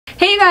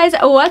guys,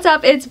 what's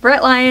up? It's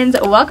Britt Lyons.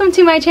 Welcome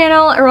to my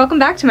channel, or welcome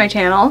back to my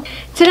channel.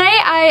 Today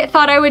I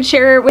thought I would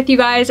share with you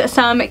guys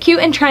some cute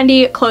and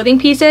trendy clothing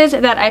pieces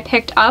that I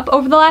picked up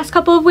over the last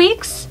couple of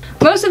weeks.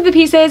 Most of the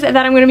pieces that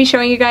I'm going to be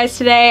showing you guys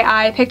today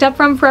I picked up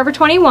from Forever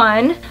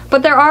 21,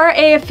 but there are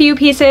a few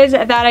pieces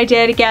that I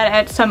did get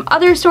at some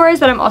other stores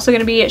that I'm also going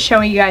to be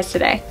showing you guys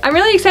today. I'm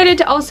really excited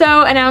to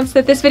also announce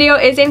that this video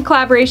is in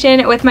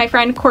collaboration with my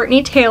friend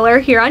Courtney Taylor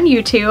here on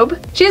YouTube.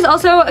 She is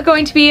also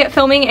going to be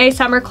filming a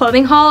summer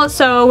clothing haul,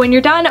 so when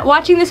you're done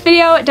watching this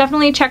video,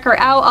 definitely check her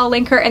out. I'll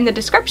link her in the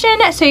description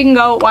so you can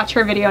go watch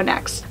her video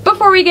next.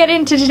 Before we get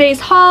into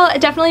today's haul,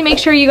 definitely make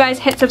sure you guys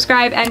hit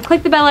subscribe and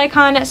click the bell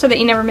icon so that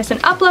you never miss an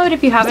upload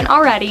if you haven't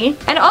already.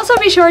 And also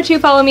be sure to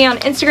follow me on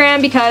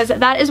Instagram because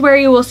that is where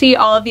you will see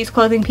all of these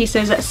clothing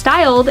pieces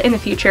styled in the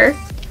future.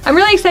 I'm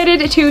really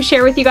excited to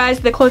share with you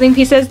guys the clothing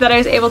pieces that I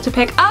was able to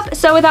pick up,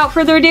 so without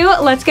further ado,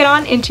 let's get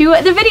on into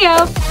the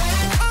video.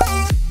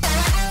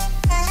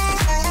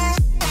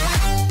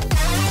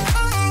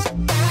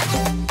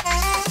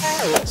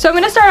 So I'm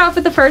going to start off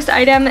with the first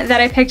item that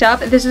I picked up.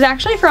 This is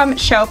actually from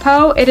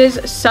Xoxo. It is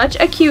such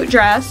a cute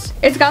dress.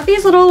 It's got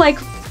these little like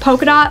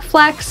polka dot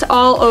flecks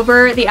all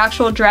over the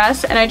actual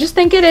dress, and I just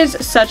think it is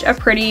such a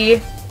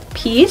pretty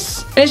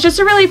piece. It's just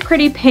a really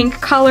pretty pink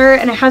color,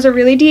 and it has a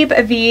really deep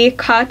V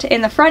cut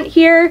in the front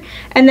here,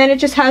 and then it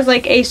just has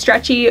like a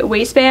stretchy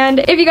waistband.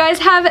 If you guys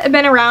have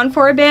been around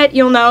for a bit,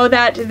 you'll know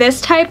that this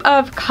type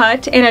of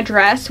cut in a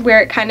dress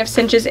where it kind of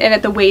cinches in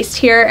at the waist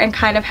here and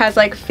kind of has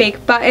like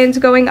fake buttons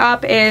going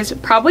up is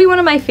probably one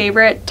of my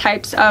favorite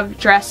types of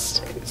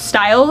dress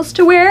styles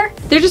to wear.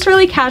 They're just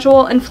really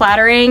casual and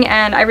flattering,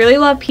 and I really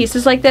love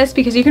pieces like this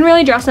because you can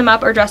really dress them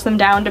up or dress them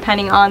down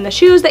depending on the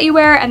shoes that you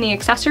wear and the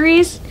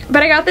accessories.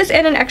 But I got this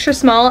in an extra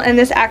small, and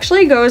this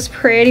actually goes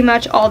pretty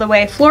much all the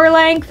way floor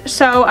length,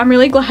 so I'm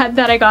really glad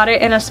that I got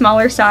it in a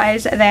smaller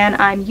size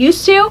than I'm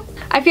used to.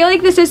 I feel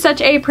like this is such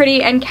a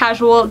pretty and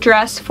casual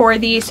dress for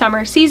the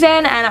summer season,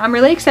 and I'm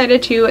really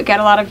excited to get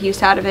a lot of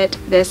use out of it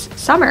this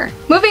summer.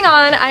 Moving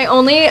on, I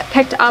only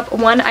picked up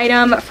one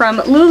item from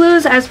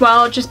Lulu's as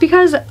well, just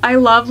because I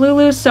love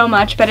Lulu's so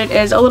much, but it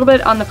is a little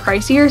bit on the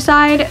pricier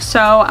side.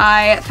 So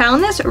I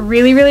found this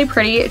really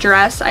pretty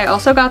dress. I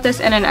also got this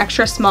in an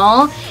extra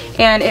small,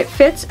 and it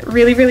fits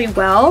really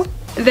well.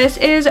 This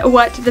is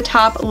what the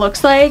top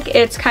looks like.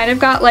 It's kind of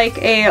got like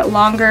a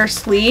longer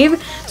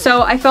sleeve,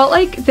 so I felt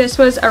like this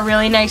was a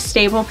really nice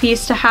staple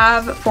piece to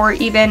have for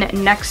even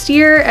next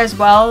year as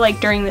well, like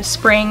during the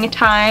spring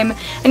time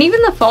and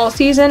even the fall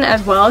season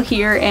as well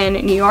here in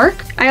New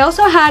York. I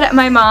also had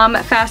my mom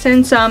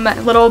fasten some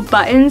little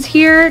buttons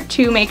here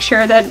to make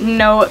sure that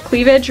no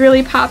cleavage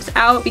really pops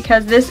out,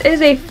 because this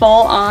is a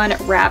full-on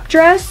wrap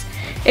dress.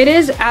 It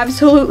is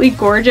absolutely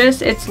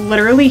gorgeous. It's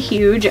literally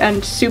huge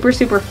and super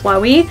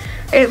flowy.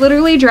 It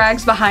literally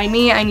drags behind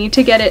me. I need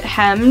to get it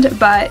hemmed,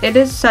 but it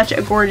is such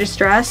a gorgeous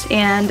dress,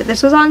 and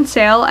this was on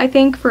sale I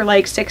think for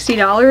like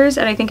 $60,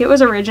 and I think it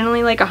was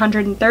originally like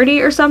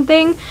 $130 or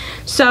something.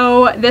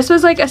 So this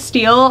was like a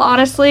steal,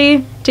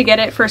 honestly, to get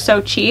it for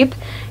so cheap,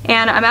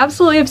 and I'm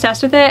absolutely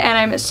obsessed with it, and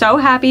I'm so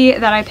happy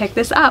that I picked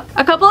this up.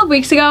 A couple of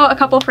weeks ago, a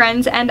couple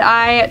friends and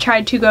I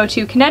tried to go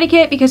to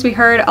Connecticut because we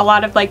heard a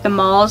lot of like the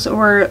malls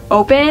were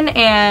open,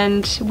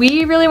 and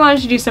we really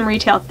wanted to do some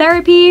retail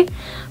therapy.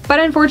 But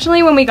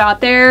unfortunately, when we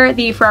got there,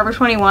 the Forever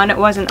 21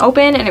 wasn't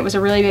open, and it was a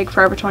really big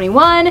Forever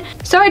 21.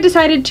 So I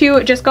decided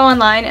to just go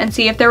online and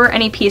see if there were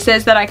any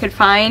pieces that I could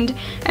find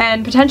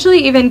and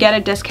potentially even get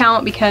a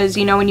discount, because,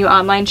 you know, when you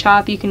online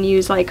shop, you can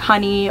use like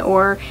Honey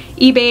or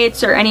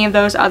Ebates or any of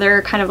those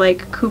other kind of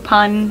like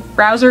coupon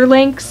browser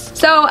links.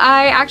 So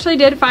I actually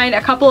did find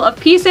a couple of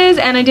pieces,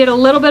 and I did a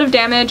little bit of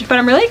damage, but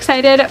I'm really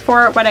excited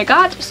for what I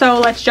got, so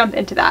let's jump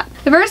into that.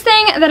 The first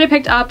thing that I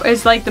picked up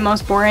is like the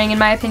most boring in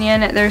my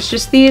opinion. There's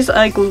just these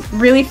like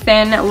really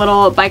thin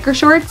little biker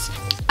shorts.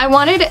 I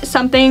wanted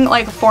something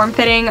like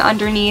form-fitting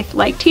underneath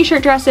like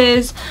t-shirt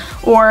dresses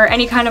or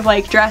any kind of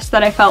like dress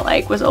that I felt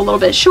like was a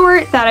little bit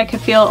short, that I could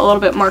feel a little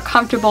bit more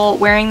comfortable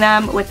wearing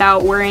them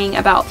without worrying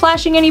about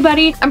flashing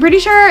anybody. I'm pretty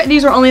sure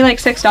these were only like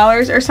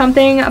 $6 or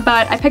something,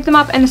 but I picked them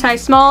up in a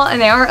size small, and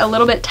they are a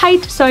little bit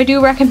tight, so I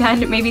do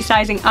recommend maybe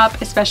sizing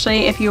up,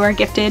 especially if you are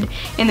gifted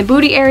in the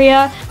booty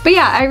area. But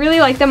yeah, I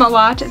really like them a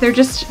lot. They're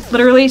just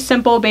literally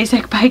simple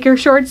basic biker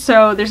shorts,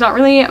 so there's not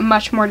really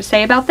much more to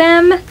say about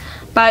them,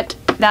 but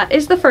that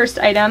is the first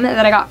item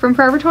that I got from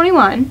Forever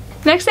 21.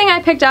 Next thing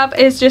I picked up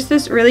is just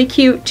this really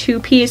cute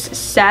two-piece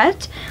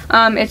set.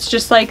 It's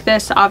just like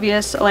this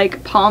obvious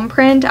like palm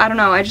print. I don't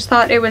know, I just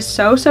thought it was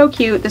so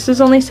cute. This was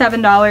only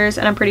 $7,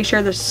 and I'm pretty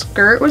sure the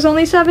skirt was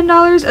only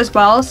 $7 as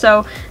well.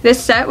 So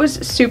this set was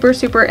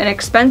super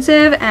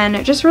inexpensive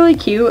and just really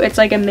cute. It's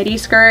like a midi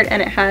skirt,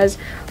 and it has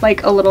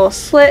like a little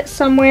slit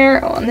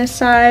somewhere on this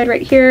side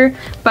right here,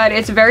 but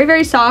it's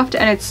very soft,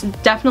 and it's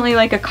definitely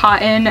like a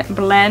cotton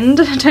blend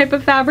type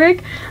of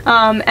fabric,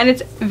 and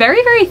it's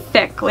very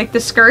thick. Like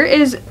the skirt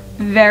is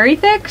very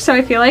thick, so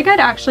I feel like I'd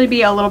actually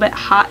be a little bit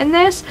hot in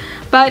this,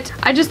 but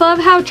I just love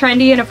how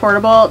trendy and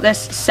affordable this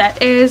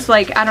set is.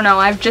 Like, I don't know,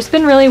 I've just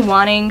been really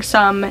wanting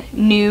some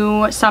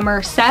new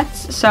summer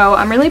sets, so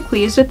I'm really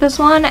pleased with this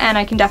one, and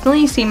I can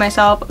definitely see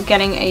myself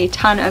getting a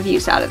ton of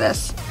use out of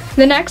this.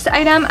 The next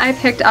item I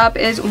picked up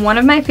is one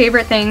of my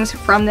favorite things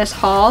from this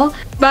haul,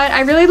 but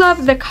I really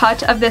love the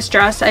cut of this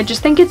dress. I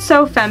just think it's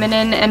so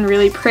feminine and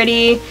really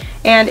pretty,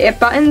 and it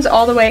buttons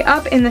all the way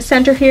up in the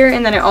center here,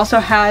 and then it also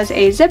has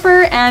a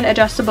zipper and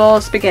adjustable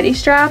spaghetti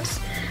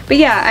straps. But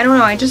yeah, I don't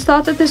know, I just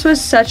thought that this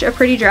was such a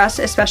pretty dress,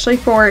 especially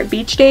for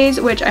beach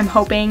days, which I'm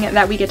hoping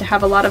that we get to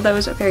have a lot of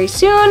those very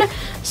soon.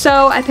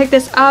 So I picked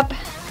this up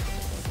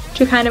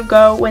to kind of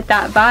go with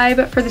that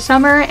vibe for the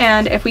summer,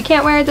 and if we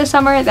can't wear it this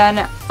summer,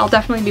 then I'll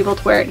definitely be able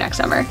to wear it next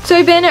summer. So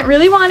I've been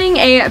really wanting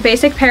a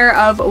basic pair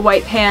of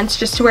white pants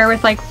just to wear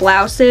with like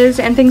blouses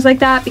and things like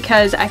that,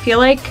 because I feel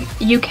like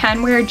you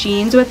can wear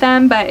jeans with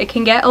them, but it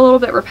can get a little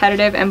bit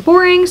repetitive and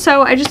boring,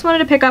 so I just wanted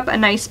to pick up a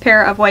nice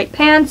pair of white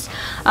pants.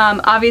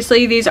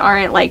 Obviously these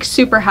aren't like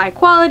super high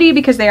quality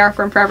because they are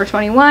from Forever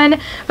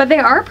 21, but they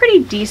are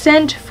pretty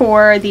decent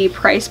for the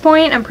price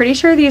point. I'm pretty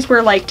sure these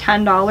were like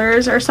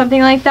 $10 or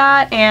something like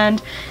that, and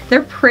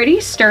they're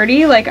pretty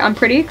sturdy. Like, I'm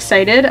pretty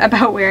excited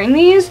about wearing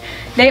these.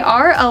 They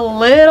are a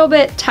little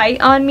bit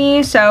tight on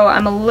me, so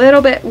I'm a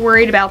little bit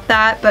worried about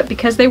that, but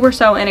because they were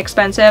so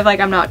inexpensive, like,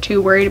 I'm not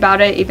too worried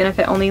about it, even if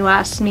it only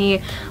lasts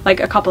me like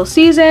a couple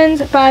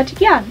seasons. But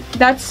yeah,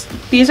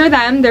 these are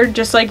them. They're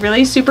just like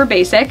really super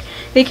basic.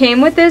 They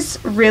came with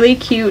this really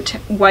cute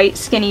white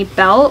skinny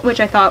belt, which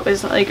I thought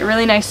was like a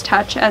really nice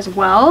touch as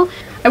well.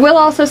 I will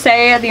also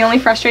say the only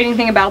frustrating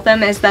thing about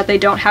them is that they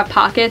don't have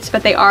pockets,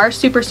 but they are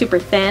super, super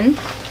thin.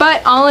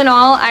 But all in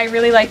all, I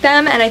really like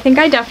them, and I think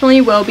I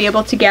definitely will be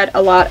able to get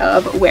a lot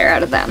of wear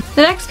out of them.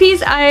 The next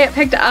piece I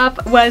picked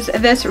up was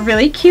this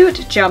really cute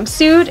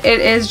jumpsuit. It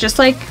is just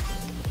like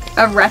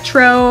a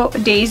retro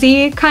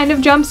daisy kind of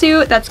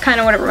jumpsuit. That's kind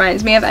of what it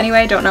reminds me of anyway.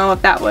 I don't know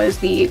if that was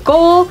the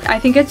goal. I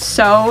think it's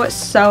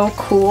so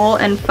cool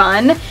and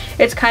fun.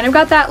 It's kind of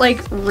got that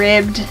like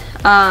ribbed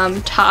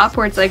top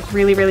where it's like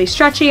really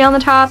stretchy on the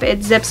top.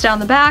 It zips down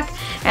the back,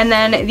 and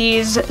then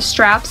these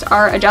straps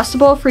are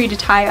adjustable for you to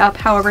tie up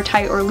however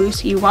tight or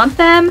loose you want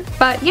them.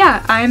 But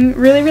yeah, I'm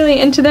really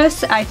into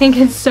this. I think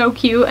it's so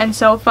cute and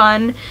so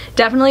fun.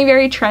 Definitely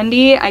very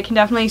trendy. I can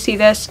definitely see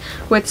this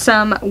with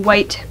some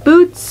white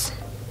boots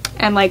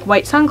and like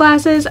white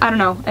sunglasses. I don't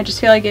know, I just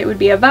feel like it would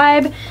be a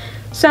vibe.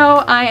 So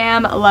I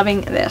am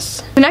loving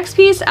this. The next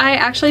piece I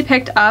actually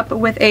picked up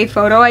with a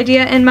photo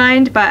idea in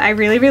mind, but I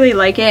really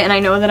like it, and I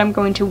know that I'm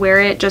going to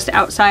wear it just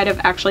outside of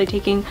actually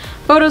taking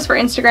photos for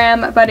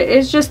Instagram. But it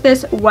is just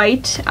this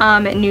white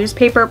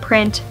newspaper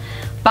print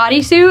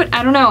bodysuit.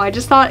 I don't know, I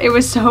just thought it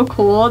was so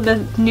cool.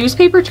 The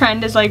newspaper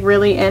trend is like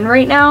really in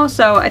right now,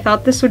 so I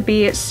thought this would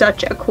be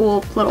such a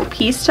cool little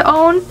piece to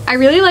own. I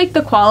really like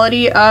the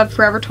quality of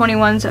Forever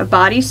 21's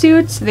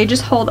bodysuits. They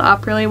just hold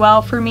up really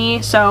well for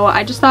me, so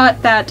I just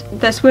thought that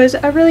this was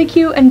a really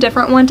cute and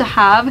different one to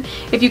have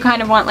if you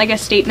kind of want like a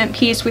statement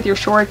piece with your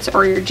shorts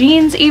or your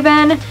jeans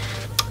even.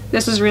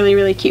 This is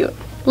really cute.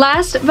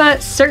 Last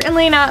but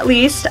certainly not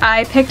least,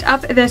 I picked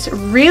up this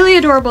really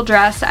adorable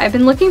dress. I've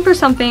been looking for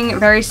something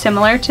very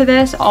similar to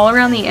this all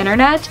around the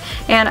internet,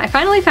 and I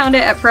finally found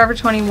it at Forever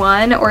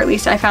 21, or at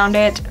least I found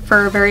it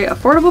for a very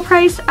affordable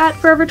price at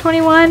Forever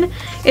 21.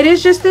 It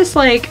is just this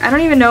like, I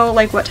don't even know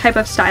like what type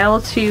of style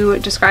to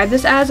describe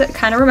this as. It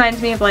kind of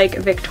reminds me of like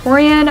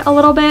Victorian a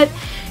little bit.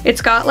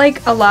 It's got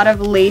like a lot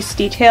of lace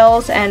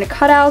details and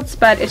cutouts,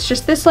 but it's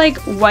just this like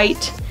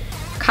white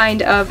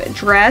kind of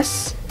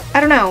dress. I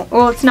don't know,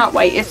 well, it's not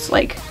white, it's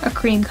like a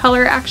cream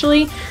color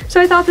actually.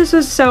 So I thought this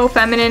was so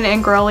feminine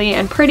and girly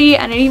and pretty,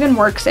 and it even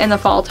works in the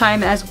fall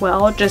time as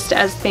well, just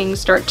as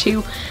things start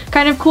to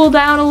kind of cool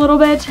down a little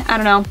bit. I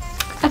don't know.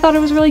 I thought it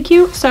was really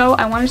cute, so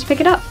I wanted to pick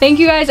it up. Thank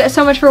you guys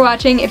so much for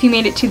watching. If you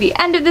made it to the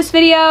end of this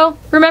video,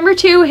 remember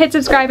to hit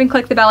subscribe and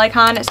click the bell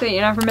icon so that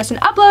you never miss an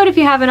upload if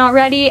you haven't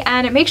already,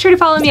 and make sure to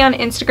follow me on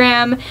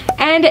Instagram.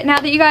 And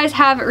now that you guys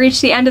have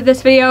reached the end of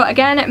this video,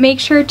 again, make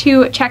sure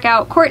to check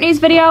out Courtney's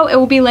video. It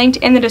will be linked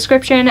in the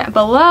description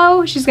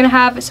below. She's gonna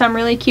have some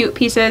really cute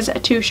pieces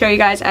to show you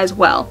guys as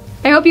well.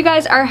 I hope you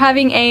guys are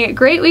having a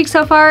great week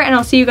so far, and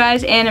I'll see you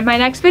guys in my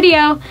next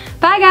video.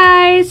 Bye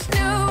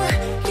guys!